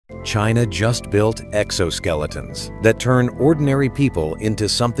China just built exoskeletons that turn ordinary people into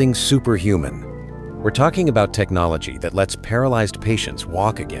something superhuman. We're talking about technology that lets paralyzed patients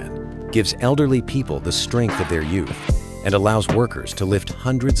walk again, gives elderly people the strength of their youth, and allows workers to lift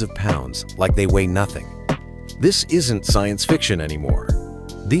hundreds of pounds like they weigh nothing. This isn't science fiction anymore.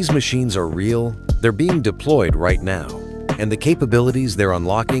 These machines are real, they're being deployed right now, and the capabilities they're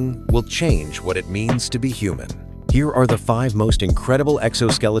unlocking will change what it means to be human. Here are the 5 most incredible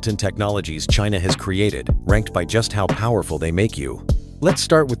exoskeleton technologies China has created, ranked by just how powerful they make you. Let's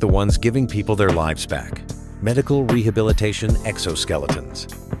start with the ones giving people their lives back. Medical Rehabilitation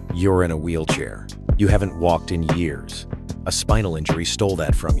Exoskeletons. You're in a wheelchair. You haven't walked in years. A spinal injury stole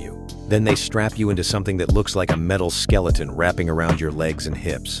that from you. Then they strap you into something that looks like a metal skeleton wrapping around your legs and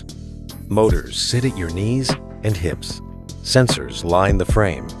hips. Motors sit at your knees and hips. Sensors line the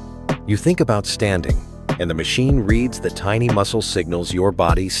frame. You think about standing, and the machine reads the tiny muscle signals your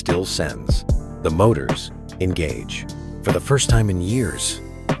body still sends. The motors engage. For the first time in years,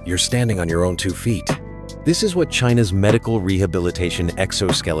 you're standing on your own 2 feet. This is what China's medical rehabilitation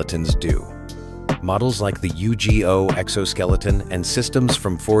exoskeletons do. Models like the UGO exoskeleton and systems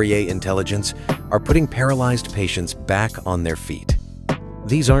from Fourier Intelligence are putting paralyzed patients back on their feet.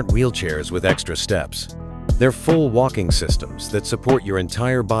 These aren't wheelchairs with extra steps. They're full walking systems that support your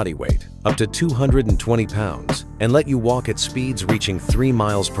entire body weight, up to 220 pounds, and let you walk at speeds reaching 3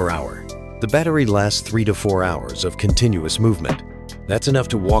 miles per hour. The battery lasts 3 to 4 hours of continuous movement. That's enough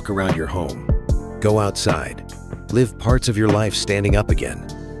to walk around your home, go outside, live parts of your life standing up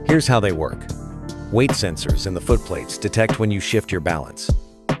again. Here's how they work. Weight sensors in the foot plates detect when you shift your balance.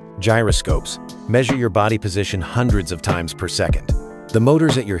 Gyroscopes measure your body position hundreds of times per second. The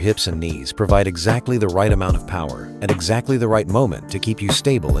motors at your hips and knees provide exactly the right amount of power at exactly the right moment to keep you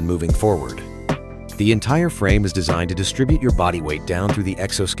stable and moving forward. The entire frame is designed to distribute your body weight down through the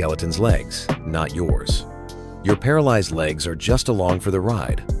exoskeleton's legs, not yours. Your paralyzed legs are just along for the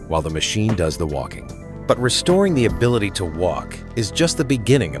ride, while the machine does the walking. But restoring the ability to walk is just the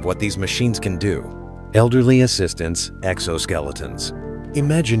beginning of what these machines can do. Elderly Assistance Exoskeletons.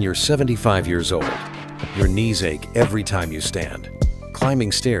 Imagine you're 75 years old. Your knees ache every time you stand.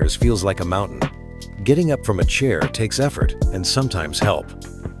 Climbing stairs feels like a mountain. Getting up from a chair takes effort and sometimes help.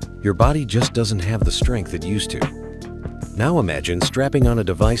 Your body just doesn't have the strength it used to. Now imagine strapping on a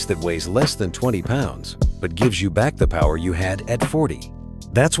device that weighs less than 20 pounds, but gives you back the power you had at 40.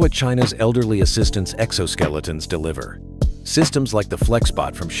 That's what China's Elderly Assistance Exoskeletons deliver. Systems like the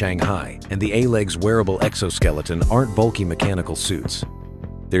Flexbot from Shanghai and the AiLegs wearable exoskeleton aren't bulky mechanical suits.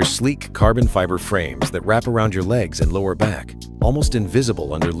 They're sleek carbon fiber frames that wrap around your legs and lower back, almost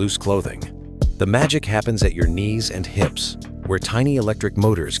invisible under loose clothing. The magic happens at your knees and hips, where tiny electric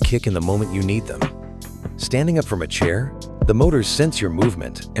motors kick in the moment you need them. Standing up from a chair, the motors sense your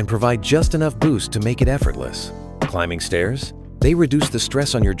movement and provide just enough boost to make it effortless. Climbing stairs, they reduce the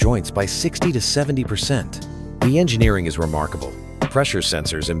stress on your joints by 60 to 70%. The engineering is remarkable. Pressure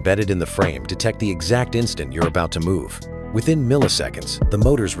sensors embedded in the frame detect the exact instant you're about to move. Within milliseconds, the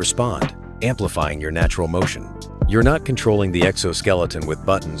motors respond, amplifying your natural motion. You're not controlling the exoskeleton with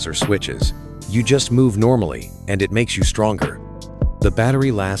buttons or switches. You just move normally, and it makes you stronger. The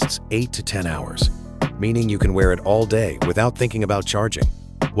battery lasts 8 to 10 hours, meaning you can wear it all day without thinking about charging.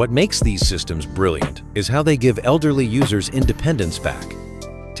 What makes these systems brilliant is how they give elderly users independence back.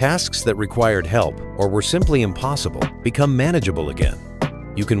 Tasks that required help or were simply impossible become manageable again.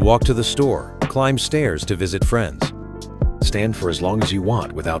 You can walk to the store, climb stairs to visit friends. Stand for as long as you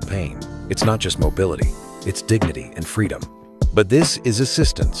want without pain. It's not just mobility, it's dignity and freedom. But this is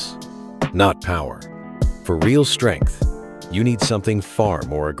assistance, not power. For real strength, you need something far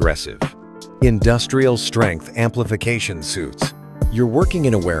more aggressive. Industrial Strength Amplification Suits. You're working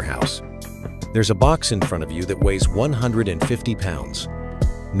in a warehouse. There's a box in front of you that weighs 150 pounds.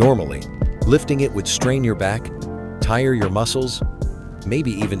 Normally, lifting it would strain your back, tire your muscles,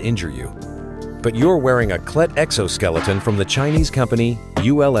 maybe even injure you. But you're wearing a CLET exoskeleton from the Chinese company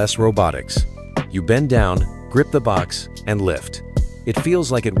ULS Robotics. You bend down, grip the box, and lift. It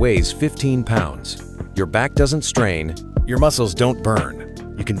feels like it weighs 15 pounds. Your back doesn't strain, your muscles don't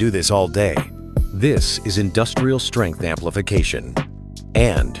burn. You can do this all day. This is industrial strength amplification.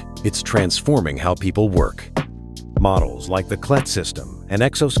 And it's transforming how people work. Models like the CLET system and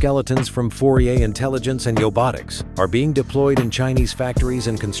exoskeletons from Fourier Intelligence and Robotics are being deployed in Chinese factories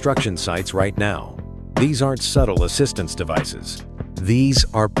and construction sites right now. These aren't subtle assistance devices. These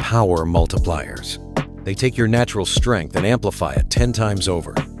are power multipliers. They take your natural strength and amplify it 10 times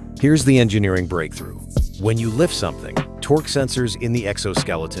over. Here's the engineering breakthrough. When you lift something, torque sensors in the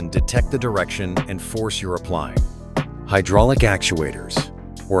exoskeleton detect the direction and force you're applying. Hydraulic actuators,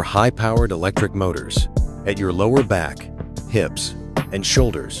 or high-powered electric motors at your lower back, hips, and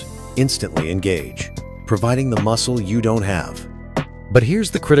shoulders instantly engage, providing the muscle you don't have. But here's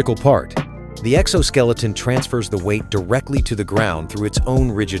the critical part. The exoskeleton transfers the weight directly to the ground through its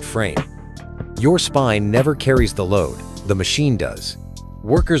own rigid frame. Your spine never carries the load, the machine does.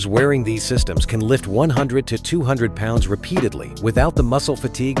 Workers wearing these systems can lift 100 to 200 pounds repeatedly without the muscle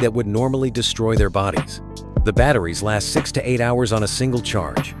fatigue that would normally destroy their bodies. The batteries last 6 to 8 hours on a single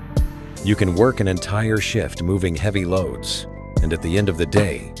charge. You can work an entire shift moving heavy loads, and at the end of the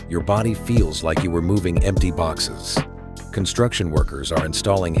day, your body feels like you were moving empty boxes. Construction workers are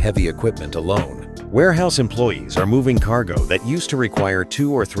installing heavy equipment alone. Warehouse employees are moving cargo that used to require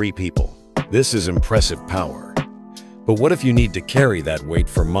 2 or 3 people. This is impressive power. But what if you need to carry that weight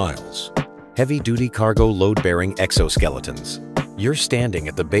for miles? Heavy-duty cargo load-bearing exoskeletons. You're standing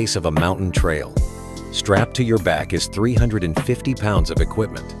at the base of a mountain trail. Strapped to your back is 350 pounds of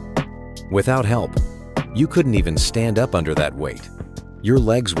equipment. Without help, you couldn't even stand up under that weight. Your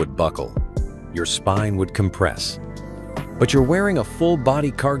legs would buckle. Your spine would compress. But you're wearing a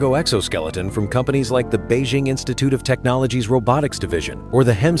full-body cargo exoskeleton from companies like the Beijing Institute of Technology's Robotics Division or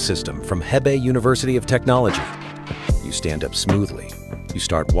the HEM system from Hebei University of Technology. You stand up smoothly. You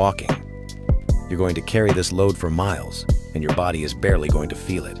start walking. You're going to carry this load for miles, and your body is barely going to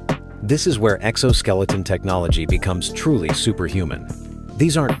feel it. This is where exoskeleton technology becomes truly superhuman.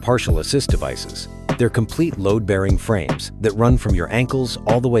 These aren't partial assist devices. They're complete load-bearing frames that run from your ankles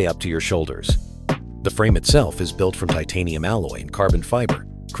all the way up to your shoulders. The frame itself is built from titanium alloy and carbon fiber,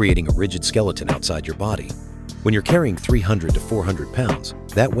 creating a rigid skeleton outside your body. When you're carrying 300 to 400 pounds,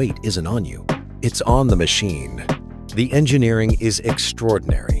 that weight isn't on you. It's on the machine. The engineering is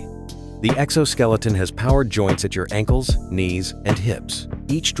extraordinary. The exoskeleton has powered joints at your ankles, knees, and hips,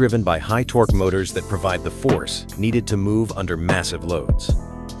 each driven by high-torque motors that provide the force needed to move under massive loads.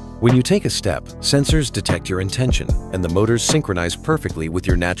 When you take a step, sensors detect your intention, and the motors synchronize perfectly with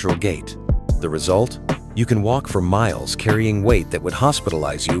your natural gait. The result? You can walk for miles carrying weight that would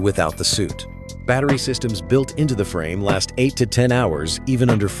hospitalize you without the suit. Battery systems built into the frame last 8 to 10 hours even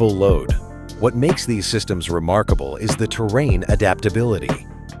under full load. What makes these systems remarkable is the terrain adaptability.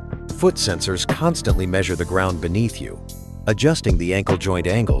 Foot sensors constantly measure the ground beneath you, adjusting the ankle joint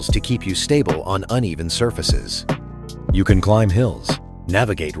angles to keep you stable on uneven surfaces. You can climb hills,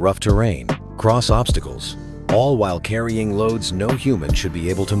 navigate rough terrain, cross obstacles, all while carrying loads no human should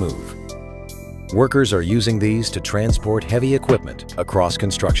be able to move. Workers are using these to transport heavy equipment across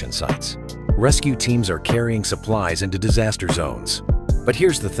construction sites. Rescue teams are carrying supplies into disaster zones. But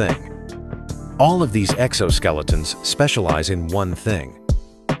here's the thing. All of these exoskeletons specialize in one thing: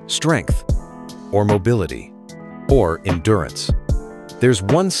 strength, or mobility, or endurance. There's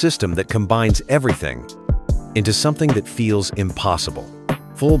one system that combines everything into something that feels impossible.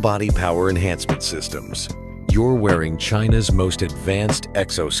 Full-body power enhancement systems. You're wearing China's most advanced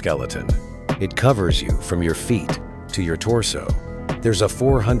exoskeleton. It covers you from your feet to your torso. There's a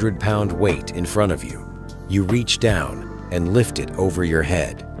 400-pound weight in front of you. You reach down and lift it over your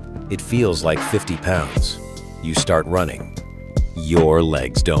head. It feels like 50 pounds. You start running. Your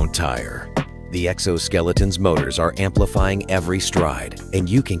legs don't tire. The exoskeleton's motors are amplifying every stride, and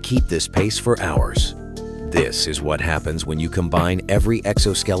you can keep this pace for hours. This is what happens when you combine every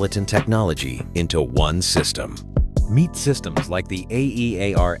exoskeleton technology into one system. Meet systems like the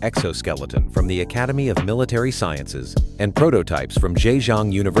AEAR exoskeleton from the Academy of Military Sciences and prototypes from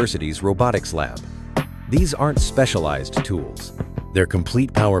Zhejiang University's Robotics Lab. These aren't specialized tools. They're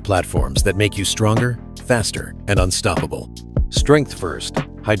complete power platforms that make you stronger, faster, and unstoppable. Strength first.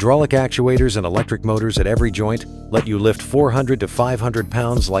 Hydraulic actuators and electric motors at every joint let you lift 400 to 500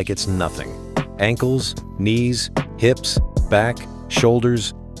 pounds like it's nothing. Ankles, knees, hips, back,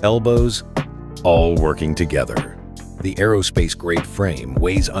 shoulders, elbows, all working together. The aerospace-grade frame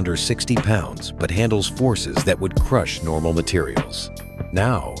weighs under 60 pounds but handles forces that would crush normal materials.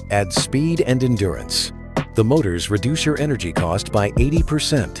 Now add speed and endurance. The motors reduce your energy cost by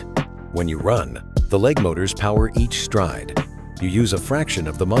 80%. When you run, the leg motors power each stride. You use a fraction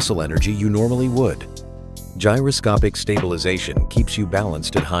of the muscle energy you normally would. Gyroscopic stabilization keeps you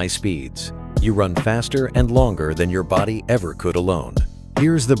balanced at high speeds. You run faster and longer than your body ever could alone.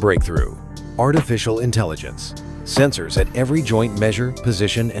 Here's the breakthrough: artificial intelligence. Sensors at every joint measure,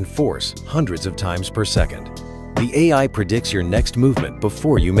 position, and force hundreds of times per second. The AI predicts your next movement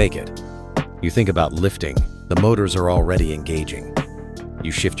before you make it. You think about lifting, the motors are already engaging.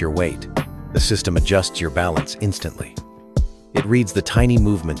 You shift your weight. The system adjusts your balance instantly. It reads the tiny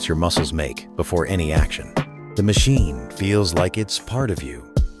movements your muscles make before any action. The machine feels like it's part of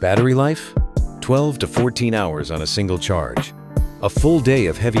you. Battery life? 12 to 14 hours on a single charge. A full day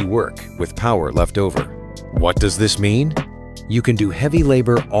of heavy work with power left over. What does this mean? You can do heavy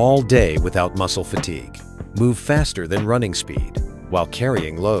labor all day without muscle fatigue. Move faster than running speed while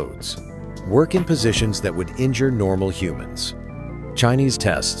carrying loads. Work in positions that would injure normal humans. Chinese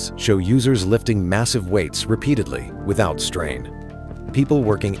tests show users lifting massive weights repeatedly without strain. People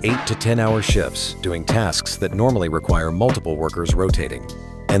working 8 to 10-hour shifts doing tasks that normally require multiple workers rotating.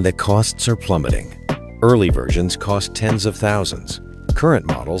 And the costs are plummeting. Early versions cost tens of thousands. Current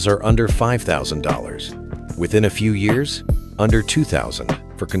models are under $5,000. Within a few years, under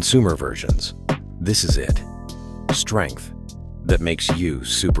 $2,000 for consumer versions. This is it. Strength that makes you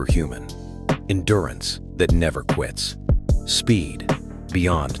superhuman. Endurance that never quits. Speed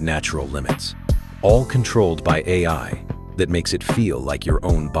beyond natural limits. All controlled by AI that makes it feel like your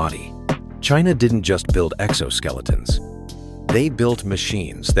own body. China didn't just build exoskeletons. They built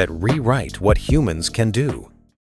machines that rewrite what humans can do.